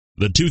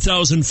The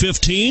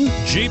 2015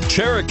 Jeep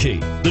Cherokee.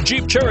 The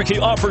Jeep Cherokee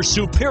offers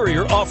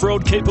superior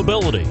off-road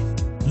capability.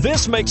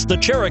 This makes the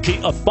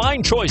Cherokee a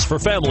fine choice for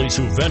families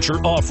who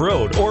venture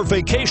off-road or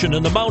vacation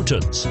in the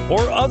mountains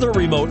or other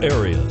remote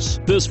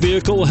areas. This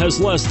vehicle has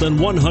less than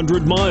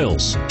 100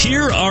 miles.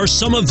 Here are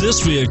some of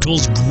this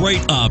vehicle's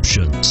great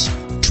options: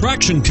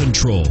 traction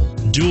control,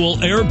 dual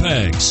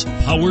airbags,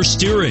 power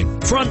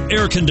steering, front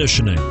air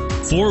conditioning,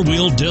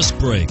 four-wheel disc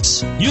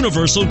brakes,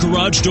 universal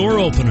garage door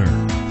opener,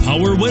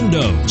 power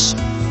windows,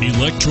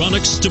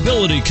 electronic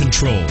stability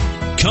control,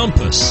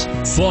 compass,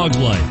 fog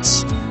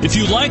lights. If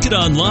you like it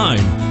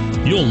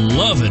online, you'll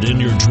love it in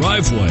your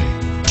driveway.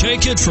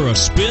 Take it for a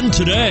spin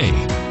today.